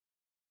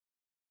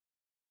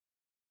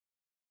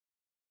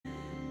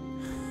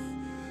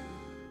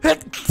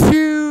Cut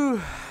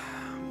to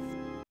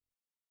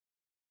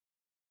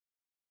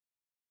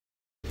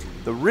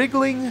the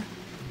Wriggling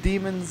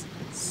Demon's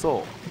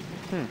Soul.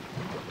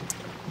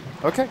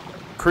 Okay.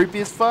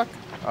 Creepy as fuck.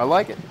 I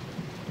like it.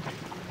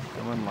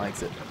 Everyone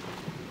likes it.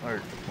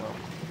 Or, well,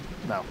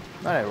 no.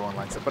 Not everyone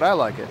likes it, but I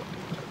like it.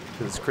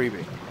 Because it's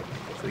creepy.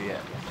 So, yeah.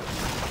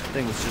 I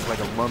think it's just like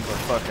a lump of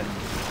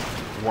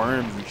fucking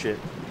worms and shit.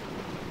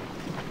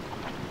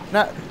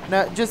 Now,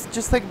 just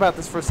think about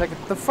this for a second.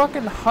 The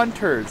fucking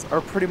hunters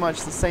are pretty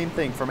much the same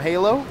thing from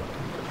Halo.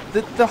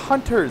 The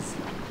hunters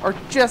are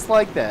just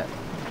like that.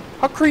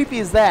 How creepy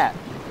is that?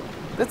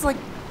 That's like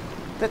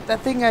that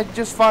thing I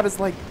just fought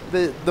is like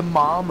the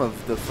mom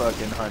of the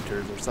fucking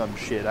hunters or some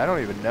shit. I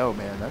don't even know,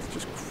 man. That's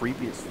just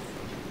creepy as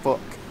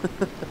fuck.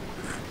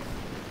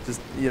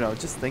 Just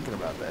just thinking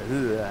about that.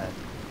 Ugh.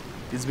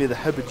 Gives me the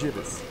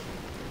heebie-jeebies.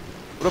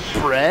 What a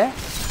bruh?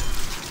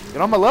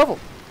 Get on my level.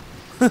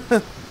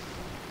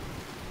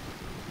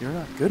 You're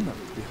not good enough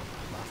to be on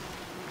my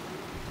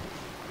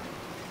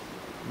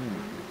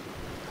level.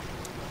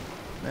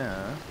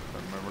 Yeah, if I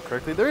remember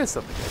correctly, there is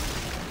something good.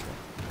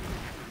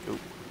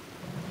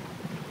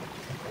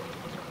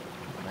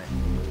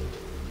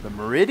 The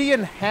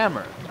Meridian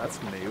Hammer. That's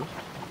new.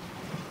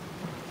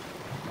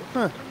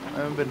 Huh. I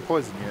haven't been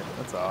poisoned yet.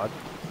 That's odd.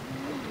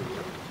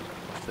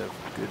 Must have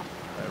good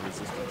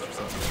resistance or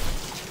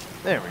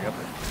something. There we go.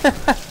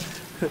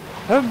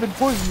 Haven't been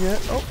poisoned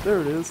yet. Oh, there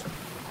it is.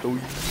 Oh,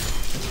 yeah.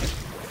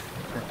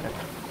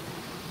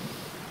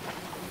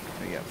 What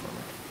do you got for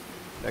me?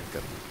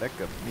 Back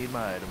up. Need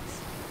my items.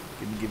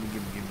 Gimme.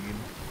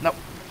 No.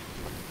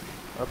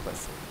 Up, I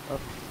see.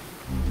 Up.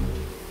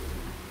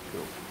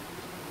 Cool.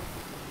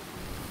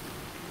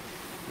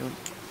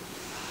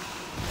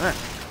 Alright,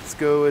 let's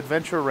go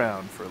adventure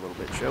around for a little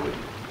bit, shall we?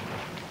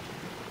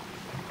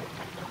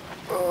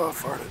 Oh,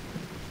 farted.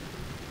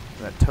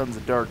 Got tons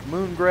of dark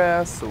moon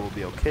grass, so we'll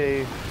be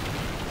okay.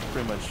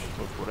 Pretty much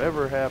with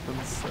whatever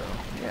happens, so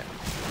yeah.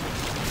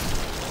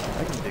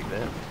 I can dig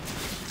that.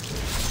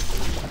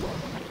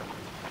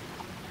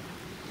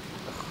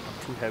 Ugh, I'm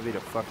too heavy to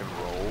fucking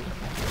roll.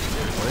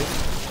 Seriously?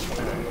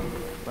 Alright,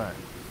 fine.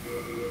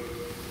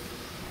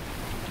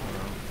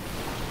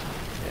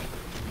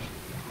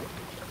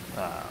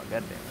 Ah,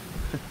 goddamn.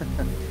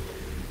 I'm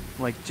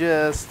like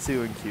just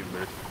too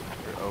incuber.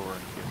 Or over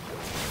incuber.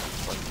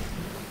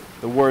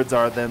 The words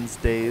are them's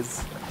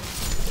days.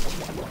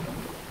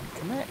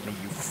 Come at me,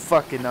 you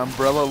fucking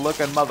umbrella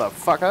looking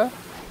motherfucker.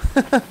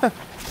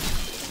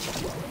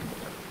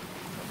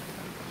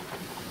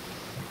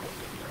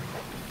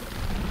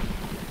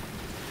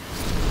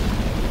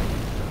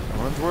 No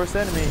one's worst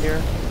enemy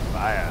here.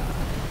 Fire.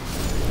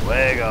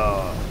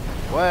 Fuego.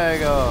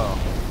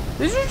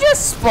 Did you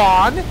just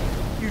spawn?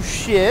 You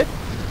shit.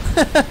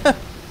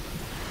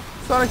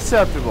 It's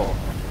unacceptable.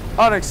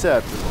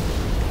 Unacceptable.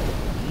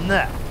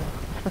 Nah.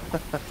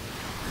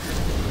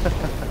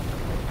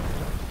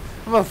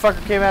 The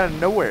motherfucker came out of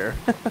nowhere.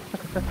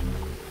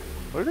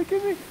 What did it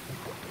give me?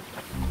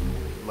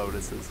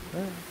 Lotuses.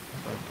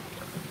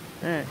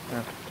 Alright.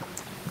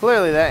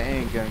 Clearly that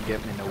ain't gonna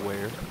get me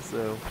nowhere.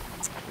 So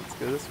let's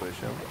go this way,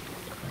 shall we?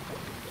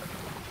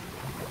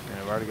 And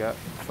I've already got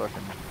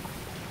fucking.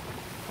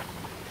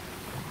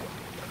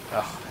 Oh, I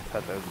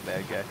thought that was a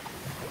bad guy.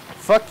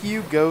 Fuck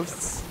you,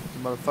 ghosts,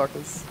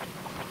 motherfuckers.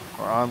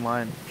 Or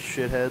online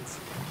shitheads.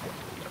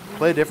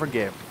 Play a different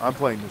game. I'm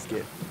playing this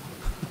game.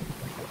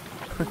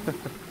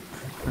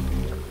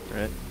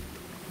 Right?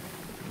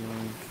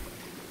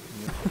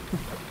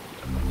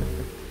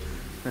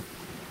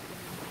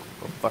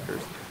 Little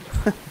fuckers.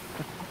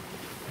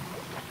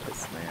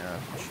 Piss me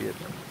off. Shit.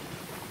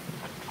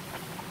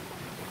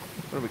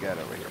 What do we got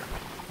over here?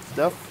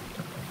 Stuff?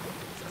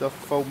 Stuff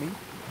for me?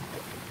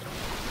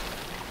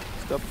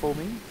 Stuff for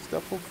me?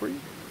 Stuff for free?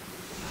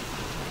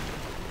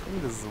 I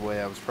think this is the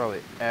way I was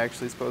probably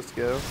actually supposed to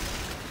go.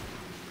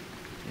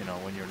 You know,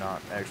 when you're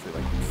not actually,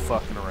 like,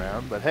 fucking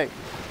around. But hey,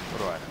 what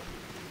do I know?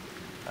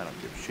 I don't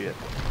give a shit.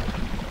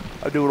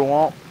 I do what I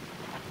want.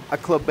 I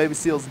club baby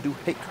seals and do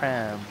hate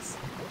crimes.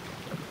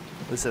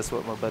 At least that's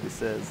what my buddy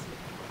says.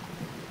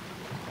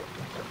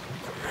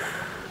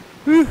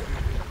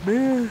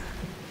 Man,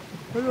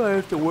 why do I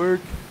have to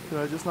work? Can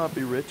I just not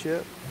be rich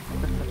yet?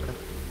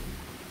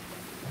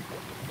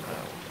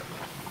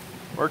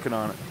 Working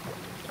on it.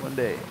 One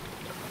day.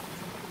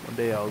 One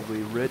day I'll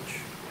be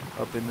rich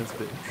up in this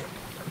bitch.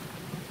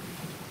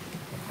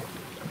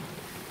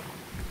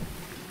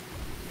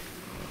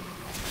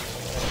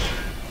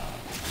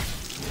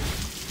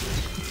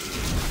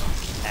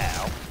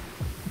 Ow.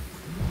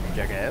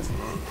 Jackass.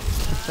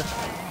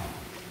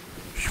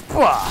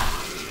 What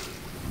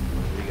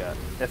do you got?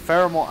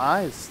 Ephemeral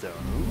Eyes Stone.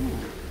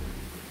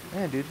 Ooh.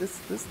 Man, dude,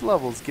 this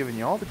level's giving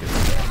you all the good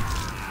stuff.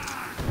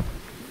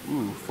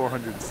 Ooh,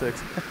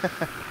 406.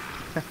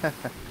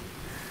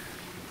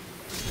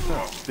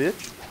 Oh,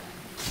 bitch.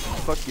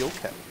 Fuck your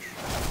couch.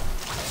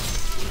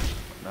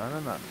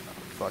 No.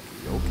 Fuck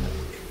your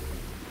couch.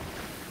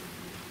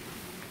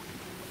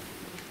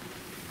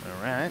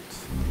 Alright.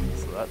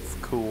 So that's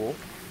cool.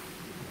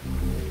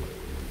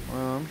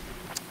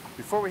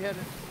 Before we head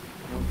in,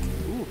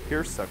 ooh,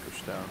 here's Sucker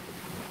Stone.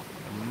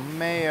 I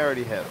may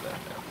already have that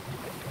now.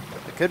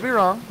 I could be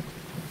wrong.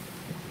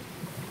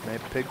 May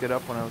have picked it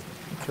up when I was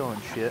killing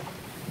shit.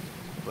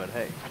 But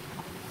hey,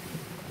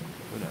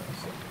 who knows?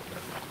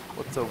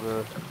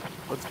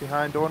 What's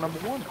behind door number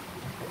 1?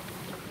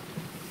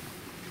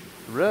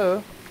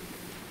 Hello?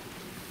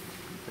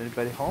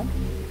 Anybody home?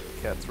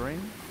 Cat's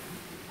ring?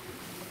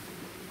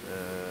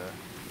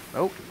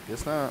 Nope,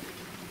 guess not.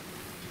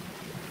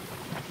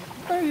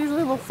 There's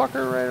usually a little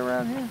fucker right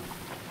around here.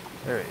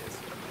 There he is.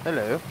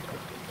 Hello.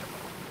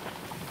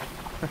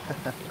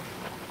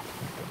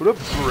 What up,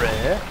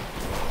 bruh?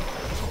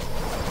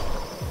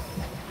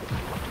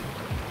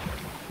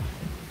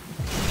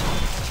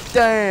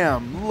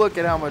 Damn! Look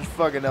at how much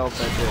fucking health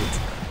that takes.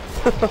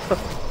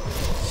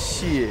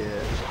 Shit.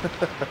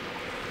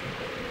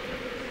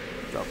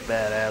 It's a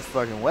badass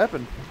fucking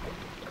weapon.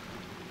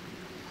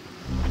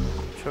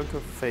 Chunk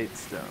of Fate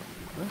Stone.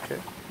 Okay,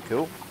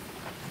 cool.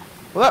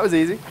 Well, that was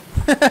easy.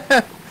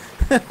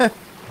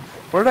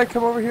 What did I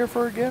come over here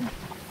for again?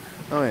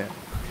 Oh, yeah.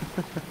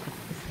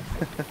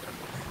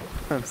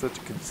 I'm such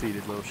a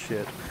conceited little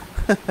shit.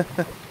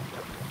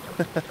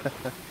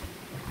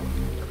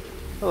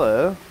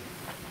 Hello.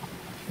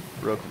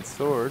 Broken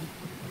sword. I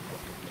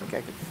think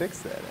I could fix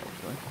that,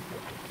 actually.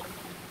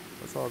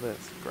 What's all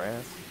this?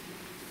 Grass?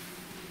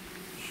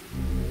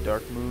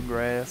 Dark moon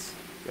grass.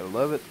 Gotta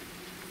love it.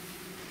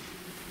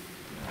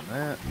 And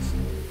that.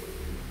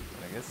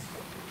 I guess.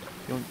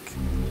 Yoink.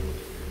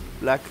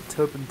 Black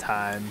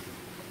turpentine.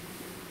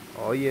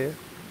 Oh, yeah.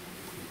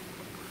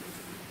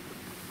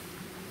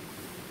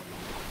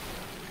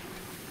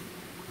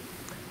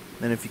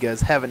 And if you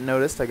guys haven't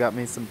noticed, I got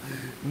me some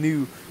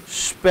new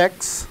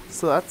specs,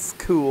 so that's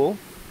cool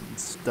and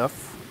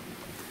stuff.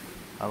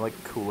 I like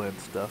cool and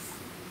stuff.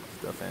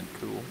 Stuff and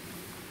cool.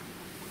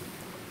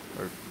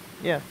 Or,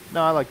 yeah,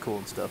 no, I like cool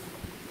and stuff.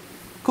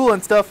 Cool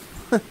and stuff.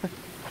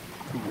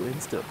 Cool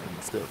and stuff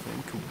and stuff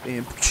and cool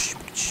and...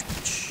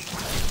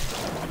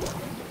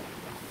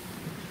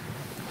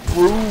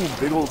 Boom!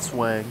 Big old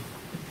swing.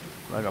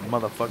 Like a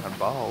motherfucking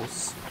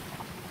boss.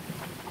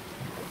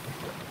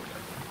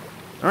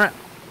 Alright.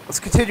 Let's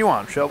continue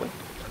on, shall we?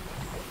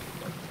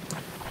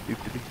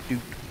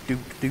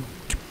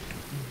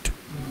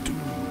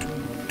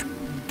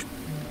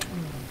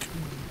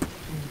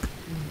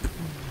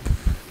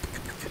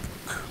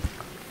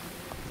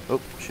 Oh,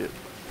 shit.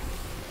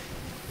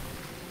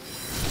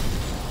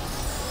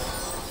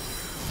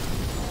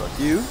 Fuck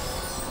you,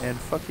 and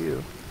fuck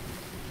you.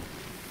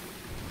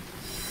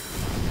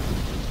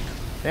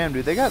 Damn,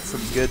 dude, they got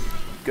some good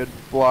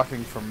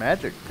blocking for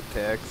magic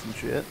attacks and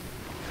shit.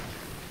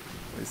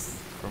 At least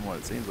from what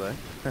it seems like.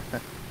 Damn,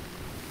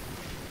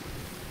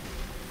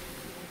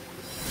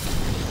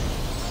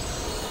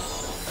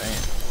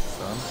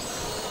 son.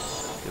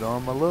 Get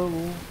on my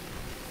level.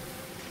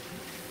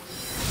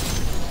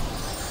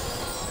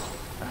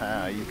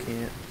 Aha, you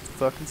can't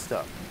fucking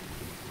stop me.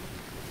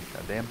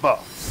 Goddamn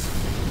boss.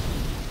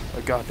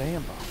 A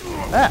goddamn boss.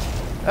 Ah!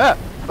 Ah!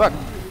 Fuck!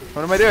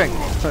 What am I doing?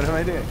 What am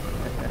I doing?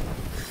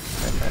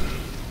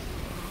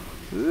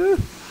 Ooh.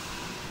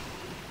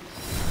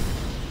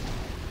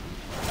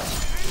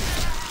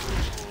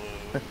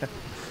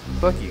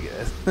 Fuck you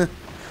guys. Bunch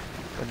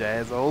of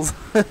assholes.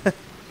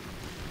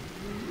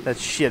 That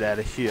shit out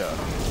of here.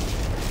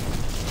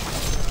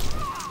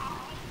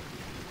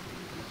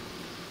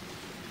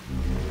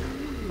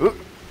 Ooh.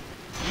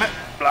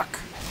 Block.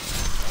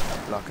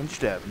 Block and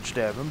stab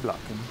and block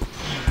and.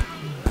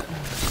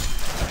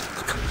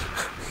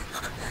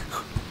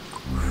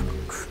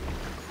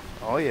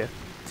 Oh yeah.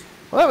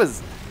 Well, that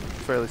was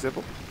fairly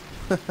simple.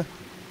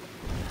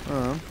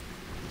 I'm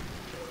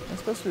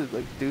supposed to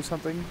like do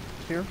something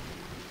here?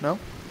 No?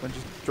 I'm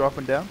just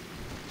dropping down?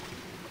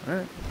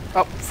 Alright.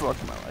 Oh, fuck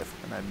my life.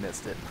 And I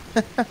missed it.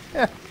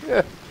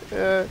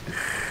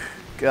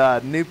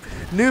 God,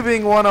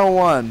 noobing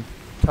 101.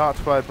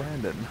 Taught by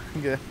Brandon.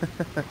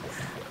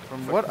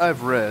 From what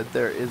I've read,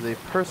 there is a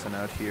person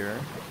out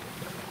here.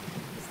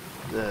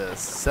 The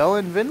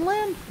Selin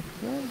Vinland?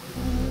 I don't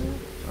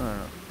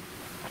know.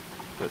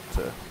 But,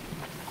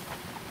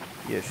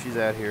 yeah, she's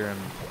out here and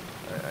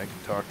I can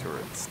talk to her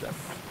and stuff.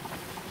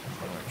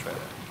 I'm going to try to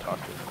talk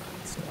to her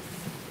and stuff.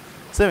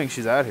 Assuming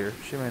she's out here.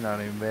 She may not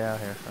even be out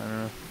here. I don't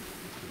know.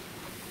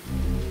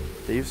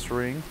 Thieves'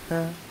 ring.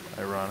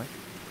 Ironic.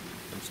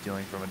 I'm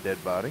stealing from a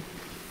dead body.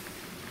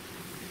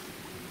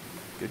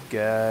 Good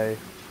guy.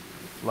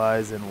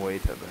 Lies in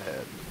wait up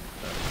ahead.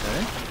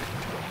 Okay.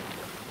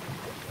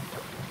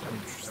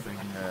 Interesting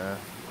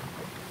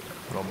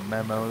little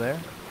memo there.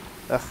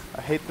 Ugh,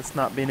 I hate this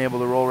not being able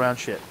to roll around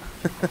shit.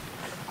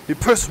 You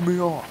piss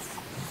me off.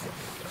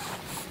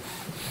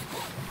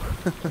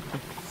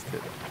 Just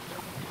kidding.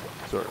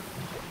 Sort of.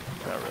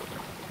 Not really.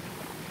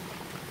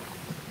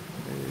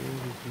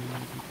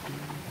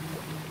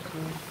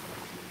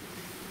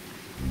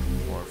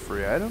 More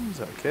free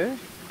items. Okay.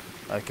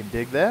 I can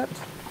dig that.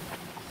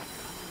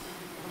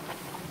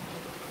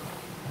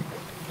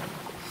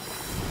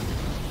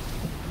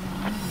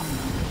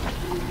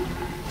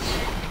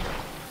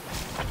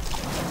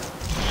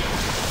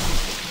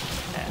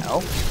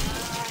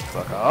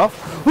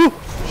 off. Woo!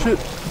 Shit.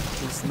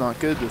 This is not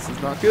good. This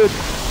is not good.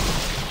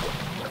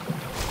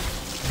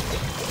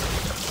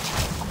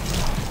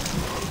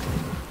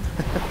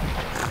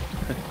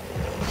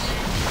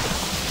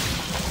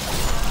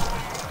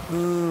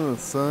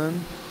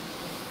 Son.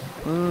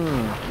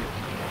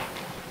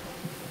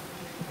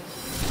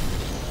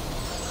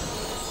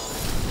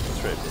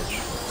 That's right, bitch.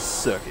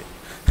 Suck it.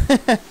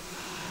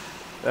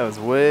 That was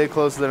way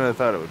closer than I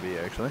thought it would be,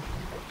 actually.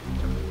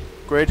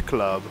 Great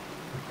club.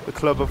 The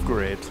club of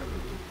great.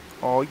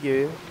 Oh,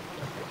 yeah.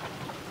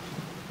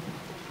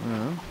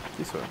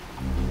 This one.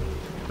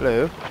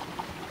 Hello.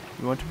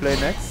 You want to play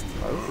next?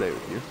 I will play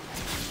with you.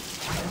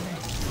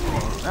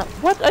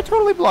 What? I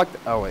totally blocked.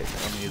 Oh, wait.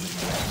 I'm using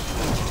it.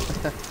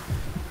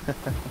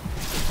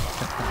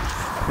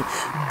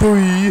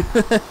 Boy.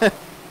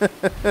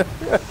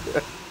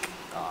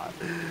 God.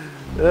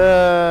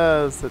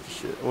 Such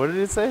shit. What did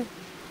it say?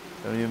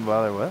 Don't even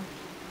bother what?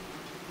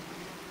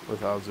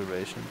 With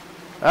observation.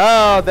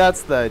 Oh,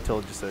 that's the I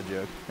told you so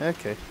joke.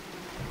 Okay.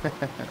 But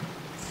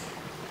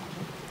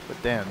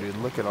damn, dude,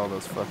 look at all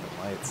those fucking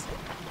lights.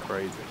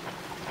 Crazy.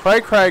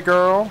 Cry,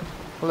 girl.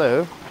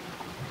 Hello.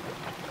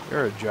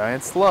 You're a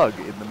giant slug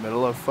in the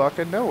middle of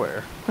fucking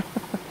nowhere.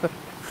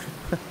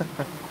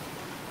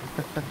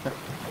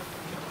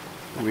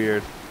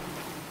 Weird.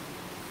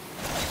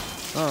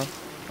 Oh,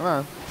 come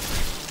on.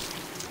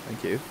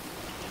 Thank you.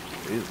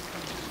 Jesus.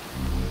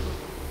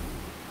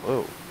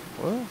 Whoa.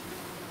 What?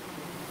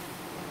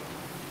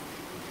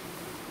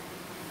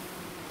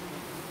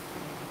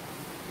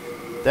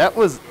 That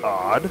was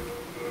odd.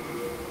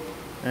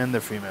 And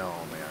they're female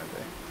only, aren't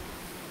they?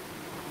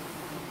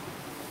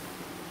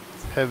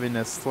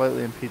 Heaviness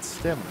slightly impedes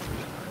stamina.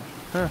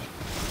 Huh.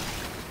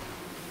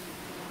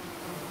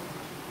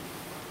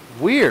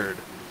 Weird.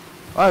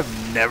 I've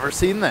never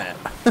seen that.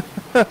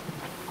 That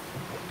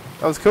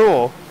was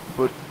cool,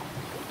 but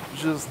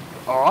just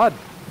odd.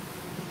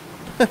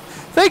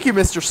 Thank you,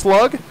 Mr.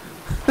 Slug.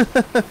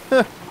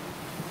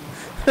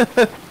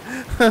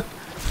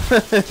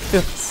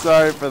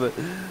 Sorry for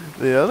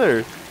the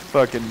other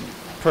fucking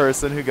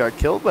person who got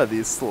killed by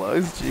these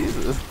slugs.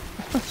 Jesus.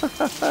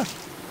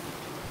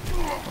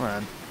 Come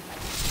on.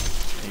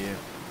 Yeah.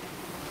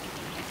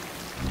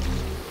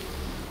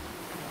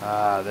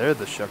 Ah, they're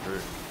the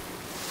shepherd.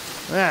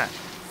 Ah,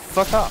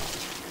 fuck off.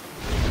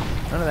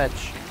 None of that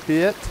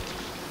shit.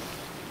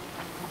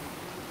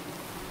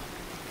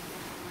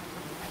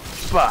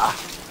 Bah.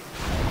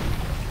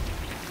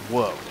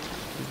 Whoa.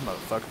 These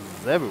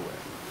motherfuckers is everywhere.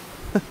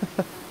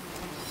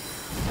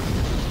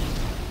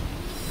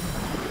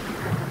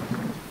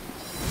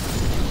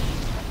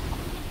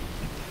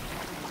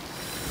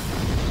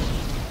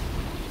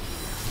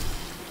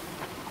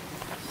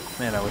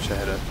 Man, I wish I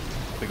had a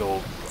big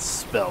old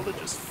spell to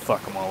just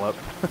fuck them all up.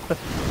 That'd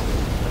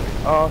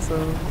be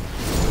awesome.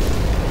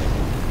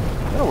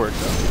 That'll work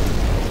though.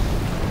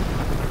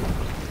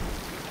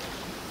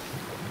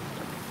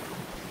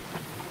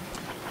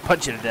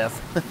 Punch you to death.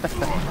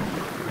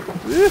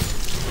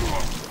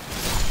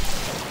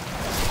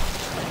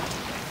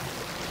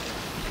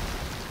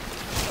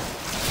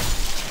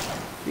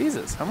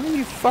 Jesus, how many of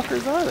you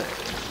fuckers are there?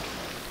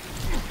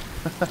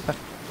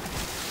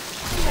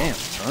 Damn,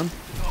 son.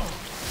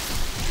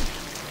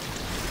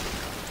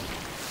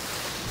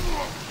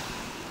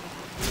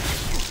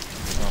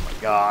 Oh my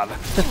god.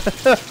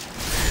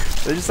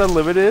 They're just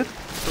unlimited?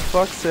 For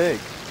fuck's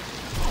sake.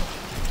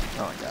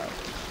 Oh my god.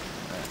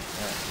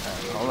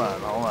 Hold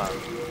on.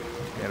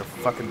 You had a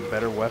fucking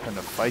better weapon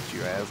to fight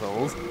you,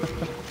 assholes.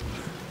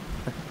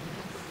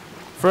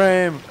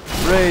 Frame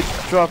rate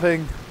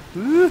dropping.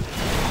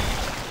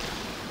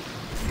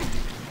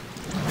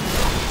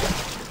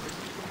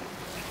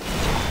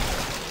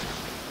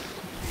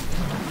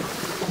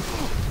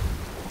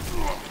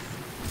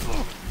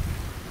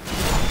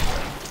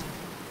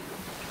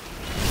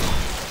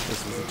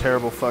 This is a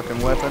terrible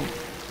fucking weapon.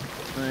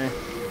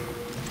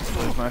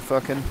 Where's my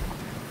fucking...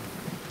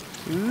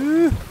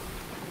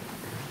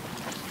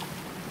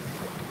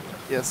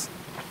 Yes.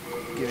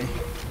 Gimme.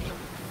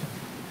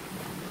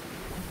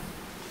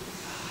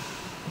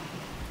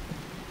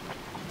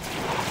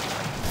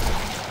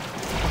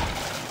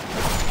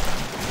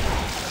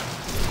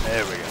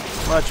 There we go.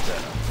 Much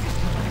better.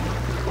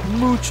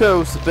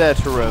 Muchos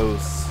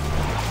betteros.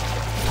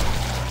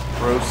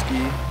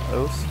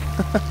 Broski-os?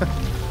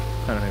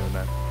 I don't even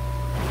know.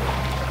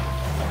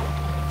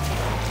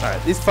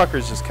 Alright, these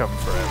fuckers just come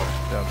forever,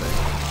 don't they?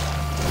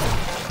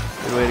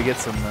 Good way to get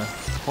some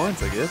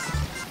points, I guess.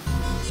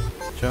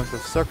 Chunk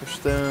of sucker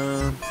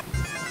stone.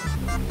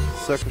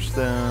 Sucker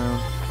stone.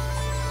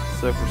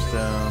 Sucker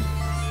stone.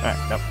 Alright,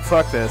 no,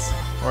 fuck this.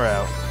 We're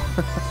out.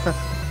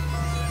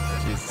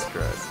 Jesus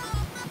Christ.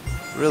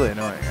 Really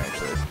annoying,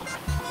 actually.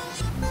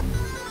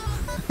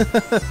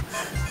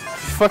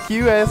 Fuck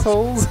you,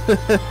 assholes.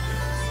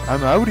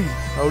 I'm Audi.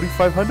 Audi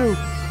 500.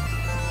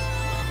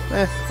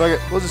 Fuck it.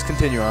 We'll just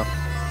continue on.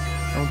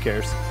 No one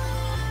cares.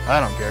 I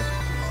don't care.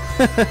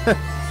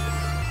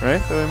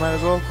 Right? So we might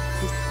as well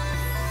just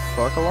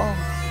fuck along.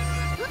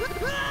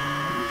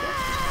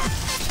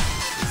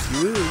 Yes,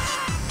 you is.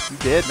 You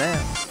dead now.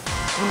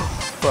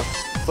 Fuck.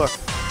 Fuck.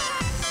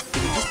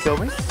 Did he just kill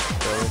me?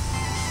 Really?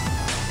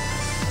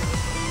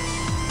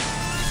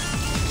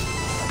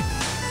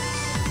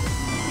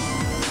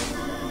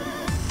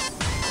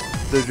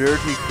 The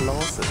Dirty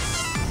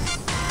Colossus.